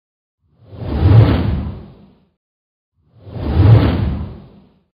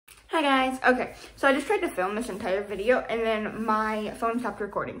guys. Okay, so I just tried to film this entire video and then my phone stopped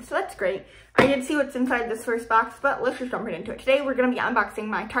recording, so that's great. I did see what's inside this first box, but let's just jump right into it. Today we're going to be unboxing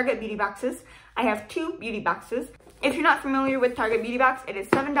my Target beauty boxes. I have 2 beauty boxes. If you're not familiar with Target Beauty Box, it is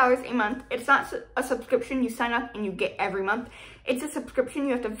 $7 a month. It's not a subscription you sign up and you get every month. It's a subscription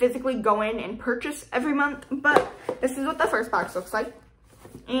you have to physically go in and purchase every month, but this is what the first box looks like.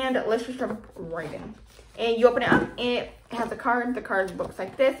 And let's just jump right in. And you open it up, it has a card. The card looks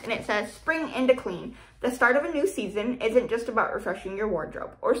like this, and it says, Spring into Clean. The start of a new season isn't just about refreshing your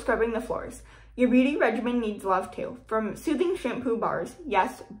wardrobe or scrubbing the floors. Your beauty regimen needs love too. From soothing shampoo bars,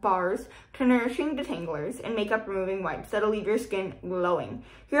 yes, bars, to nourishing detanglers and makeup removing wipes that'll leave your skin glowing.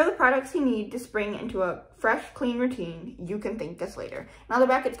 Here are the products you need to spring into a fresh, clean routine. You can thank us later. And on the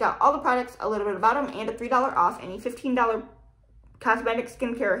back, it's got all the products, a little bit about them, and a $3 off any $15 cosmetic,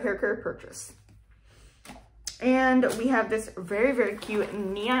 skincare, or hair care purchase. And we have this very, very cute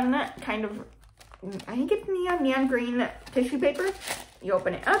neon kind of, I think it's neon green tissue paper. You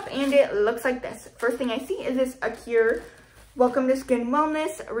open it up and it looks like this. First thing I see is this Acure Welcome to Skin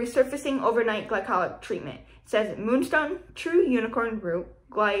Wellness Resurfacing Overnight Glycolic Treatment. It says Moonstone, True Unicorn Root,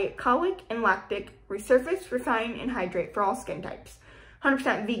 Glycolic and Lactic, Resurface, Refine, and Hydrate for all skin types.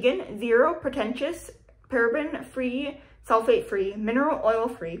 100% vegan, zero pretentious, paraben-free, sulfate-free, mineral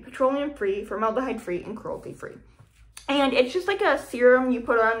oil-free, petroleum-free, formaldehyde-free, and cruelty-free. And it's just like a serum you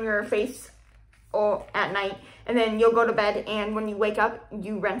put on your face at night, and then you'll go to bed, and when you wake up,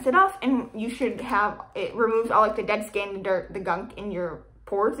 you rinse it off, and you should have, it removes all like the dead skin, the dirt, the gunk in your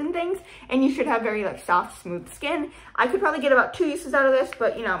pores and things, and you should have very like soft, smooth skin. I could probably get about 2 uses out of this,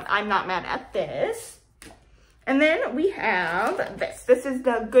 but you know, I'm not mad at this. And then we have this. This is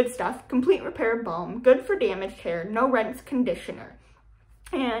the Good Stuff Complete Repair Balm, good for damaged hair, no rinse conditioner.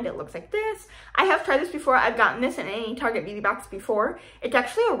 And it looks like this. I have tried this before. I've gotten this in any Target beauty box before. It's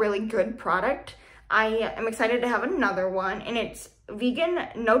actually a really good product. I am excited to have another one, and it's vegan,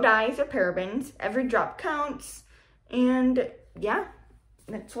 no dyes or parabens. Every drop counts, and yeah,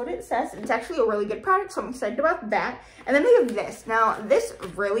 that's what it says. It's actually a really good product, so I'm excited about that. And then we have this. Now, this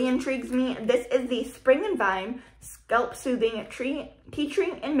really intrigues me. This is the Spring and Vine Scalp Soothing Tea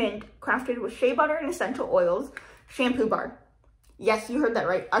Tree and Mint, crafted with shea butter and essential oils shampoo bar. Yes, you heard that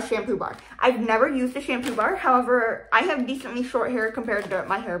right, a shampoo bar. I've never used a shampoo bar. However, I have decently short hair compared to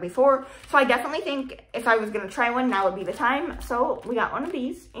my hair before. So I definitely think if I was gonna try one, now would be the time. So we got one of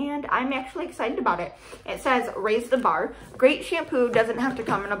these and I'm actually excited about it. It says, raise the bar. Great shampoo doesn't have to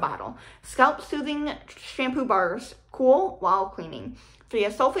come in a bottle. Scalp soothing shampoo bars, cool while cleaning. So you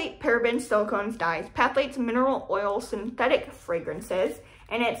have sulfate, parabens, silicones, dyes, phthalates, mineral oil, synthetic fragrances,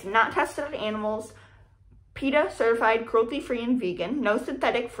 and it's not tested on animals. PETA certified, cruelty-free and vegan, no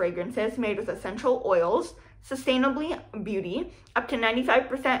synthetic fragrances, made with essential oils, sustainably beauty, up to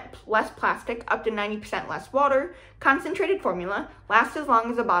 95% less plastic, up to 90% less water, concentrated formula, lasts as long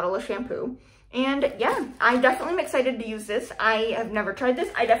as a bottle of shampoo. And yeah, I definitely am excited to use this. I have never tried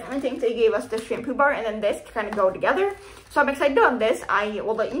this. I definitely think they gave us this shampoo bar and then this to kind of go together. So I'm excited to have this. I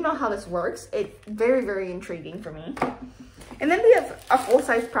will let you know how this works. It's very, very intriguing for me. And then we have a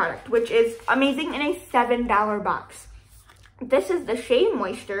full-size product, which is amazing in a $7 box. This is the Shea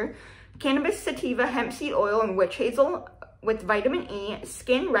Moisture Cannabis Sativa Hemp Seed Oil and Witch Hazel with Vitamin E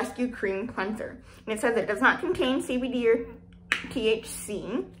Skin Rescue Cream Cleanser. And it says it does not contain CBD or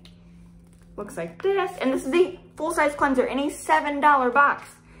THC. Looks like this. And this is a full-size cleanser in a $7 box.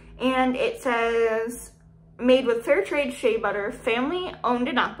 And it says, made with fair trade shea butter, family owned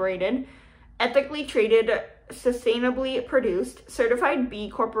and operated, ethically treated, sustainably produced, certified B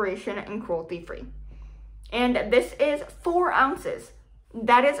Corporation, and cruelty-free. And this is 4 ounces.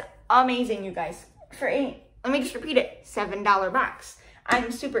 That is amazing, you guys. For a, let me just repeat it, $7 box.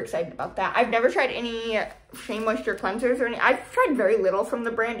 I'm super excited about that. I've never tried any Shea Moisture cleansers or any. I've tried very little from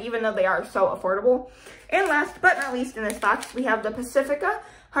the brand, even though they are so affordable. And last but not least in this box, we have the Pacifica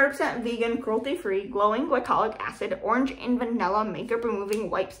 100% vegan, cruelty-free, glowing glycolic acid, orange and vanilla makeup removing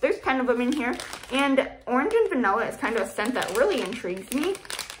wipes. There's 10 of them in here, and orange and vanilla is kind of a scent that really intrigues me.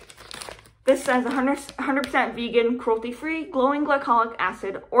 This says 100% vegan, cruelty-free, glowing glycolic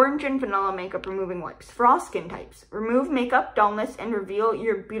acid, orange and vanilla makeup removing wipes for all skin types. Remove makeup dullness and reveal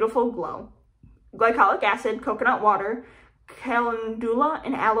your beautiful glow. Glycolic acid, coconut water, calendula,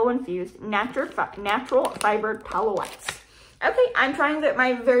 and aloe infused, natural fiber towel wipes. Okay, I'm trying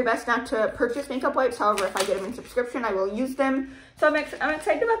my very best not to purchase makeup wipes. However, if I get them in subscription, I will use them. So I'm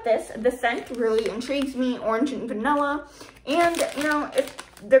excited about this. The scent really intrigues me, orange and vanilla. And, you know, if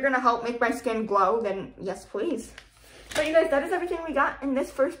they're going to help make my skin glow, then yes, please. So, you guys, that is everything we got in this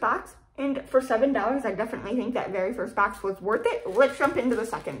first box. And for $7, I definitely think that very first box was worth it. Let's jump into the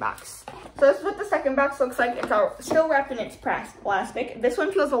second box. So this is what the second box looks like. It's still wrapped in its plastic. This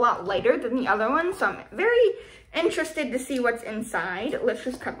one feels a lot lighter than the other one, so I'm very interested to see what's inside. Let's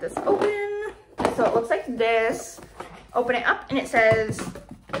just cut this open. So it looks like this. Open it up, and it says,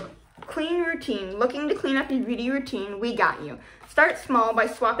 clean routine. Looking to clean up your beauty routine? We got you. Start small by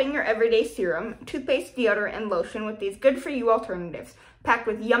swapping your everyday serum, toothpaste, deodorant, and lotion with these good-for-you alternatives, packed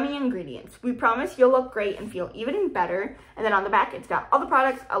with yummy ingredients. We promise you'll look great and feel even better. And then on the back, it's got all the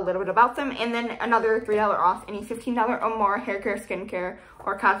products, a little bit about them, and then another $3 off any $15 or more hair care, skincare,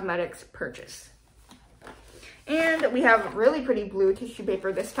 or cosmetics purchase. And we have really pretty blue tissue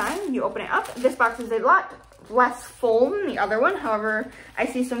paper this time. You open it up. This box is a lot less full than the other one. However, I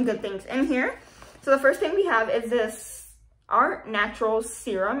see some good things in here. So the first thing we have is this Our Natural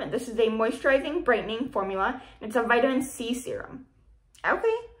Serum. This is a moisturizing, brightening formula. It's a vitamin C serum.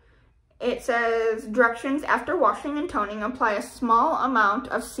 Okay. It says, directions: after washing and toning, apply a small amount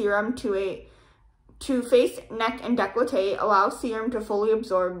of serum to face, neck, and décolleté. Allow serum to fully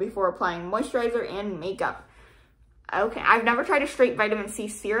absorb before applying moisturizer and makeup. Okay, I've never tried a straight vitamin C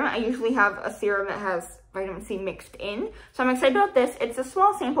serum. I usually have a serum that has vitamin C mixed in. So I'm excited about this. It's a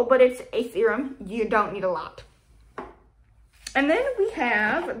small sample, but it's a serum. You don't need a lot. And then we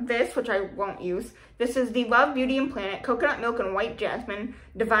have this, which I won't use. This is the Love Beauty and Planet Coconut Milk and White Jasmine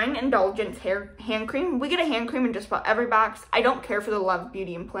Divine Indulgence Hand Cream. We get a hand cream in just about every box. I don't care for the Love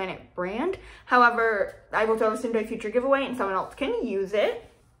Beauty and Planet brand. However, I will throw this into a future giveaway and someone else can use it.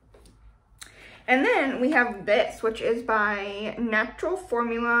 And then we have this, which is by Natural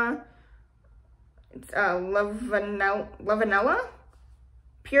Formula. It's Lavanella.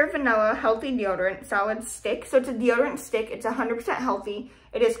 Pure Vanilla Healthy Deodorant Solid Stick. So it's a deodorant stick. It's 100% healthy.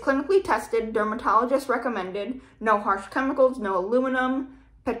 It is clinically tested, dermatologist recommended. No harsh chemicals, no aluminum,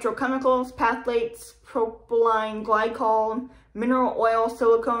 petrochemicals, phthalates, propylene glycol, mineral oil,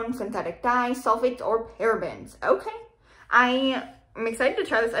 silicone, synthetic dye, sulfates, or parabens. Okay. I'm excited to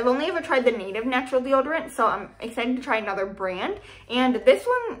try this. I've only ever tried the native natural deodorant, so I'm excited to try another brand. And this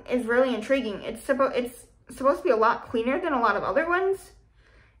one is really intriguing. It's supposed to be a lot cleaner than a lot of other ones.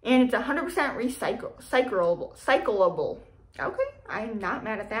 And it's 100% recyclable. Okay, I'm not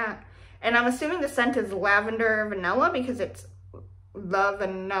mad at that. And I'm assuming the scent is lavender vanilla because it's the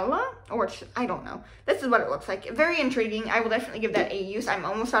vanilla, or I don't know. This is what it looks like. Very intriguing. I will definitely give that a use. I'm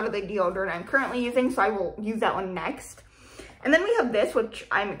almost out of the deodorant I'm currently using, so I will use that one next. And then we have this, which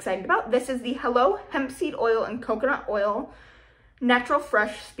I'm excited about. This is the Hello Hemp Seed Oil and Coconut Oil Natural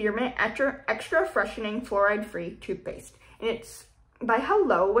Fresh Spearmint Extra Freshening Fluoride-Free Toothpaste. And it's by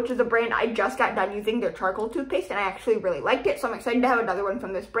Hello, which is a brand I just got done using their charcoal toothpaste, and I actually really liked it, so I'm excited to have another one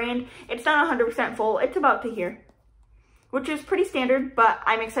from this brand. It's not 100% full. It's about to here, which is pretty standard, but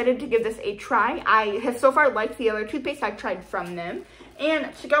I'm excited to give this a try. I have so far liked the other toothpaste I've tried from them.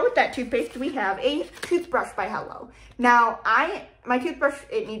 And to go with that toothpaste, we have a toothbrush by Hello. Now, my toothbrush,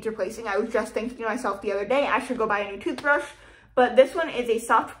 it needs replacing. I was just thinking to myself the other day, I should go buy a new toothbrush. But this one is a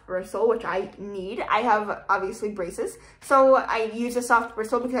soft bristle, which I need. I have, obviously, braces. So I use a soft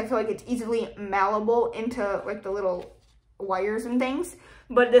bristle because I feel like it's easily malleable into, like, the little wires and things.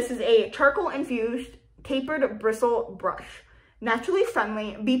 But this is a charcoal-infused tapered bristle brush. Naturally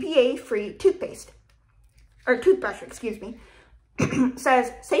friendly, BPA-free toothpaste. Or toothbrush, excuse me.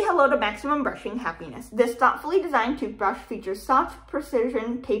 Says, say hello to maximum brushing happiness. This thoughtfully designed toothbrush features soft,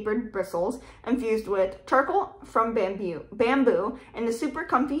 precision tapered bristles infused with charcoal from bamboo, and the super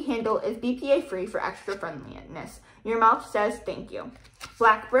comfy handle is BPA free for extra friendliness. Your mouth says thank you.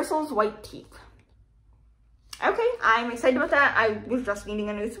 Black bristles, white teeth. Okay, I'm excited about that. I was just needing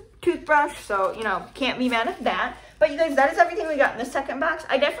a new toothbrush, so, you know, can't be mad at that. But you guys, that is everything we got in the second box.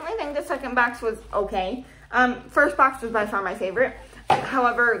 I definitely think the second box was okay. First box was by far my favorite.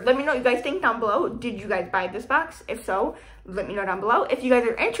 However, let me know what you guys think down below. Did you guys buy this box? If so, let me know down below. If you guys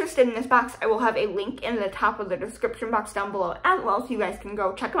are interested in this box, I will have a link in the top of the description box down below as well, so you guys can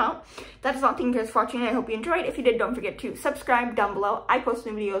go check them out. That is all. Thank you guys for watching. I hope you enjoyed. If you did, don't forget to subscribe down below. I post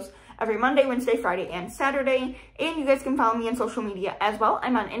new videos every Monday, Wednesday, Friday, and Saturday. And you guys can follow me on social media as well.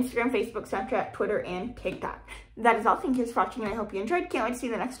 I'm on Instagram, Facebook, Snapchat, Twitter, and TikTok. That is all. Thank you guys for watching, and I hope you enjoyed. Can't wait to see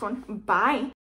you in the next one. Bye.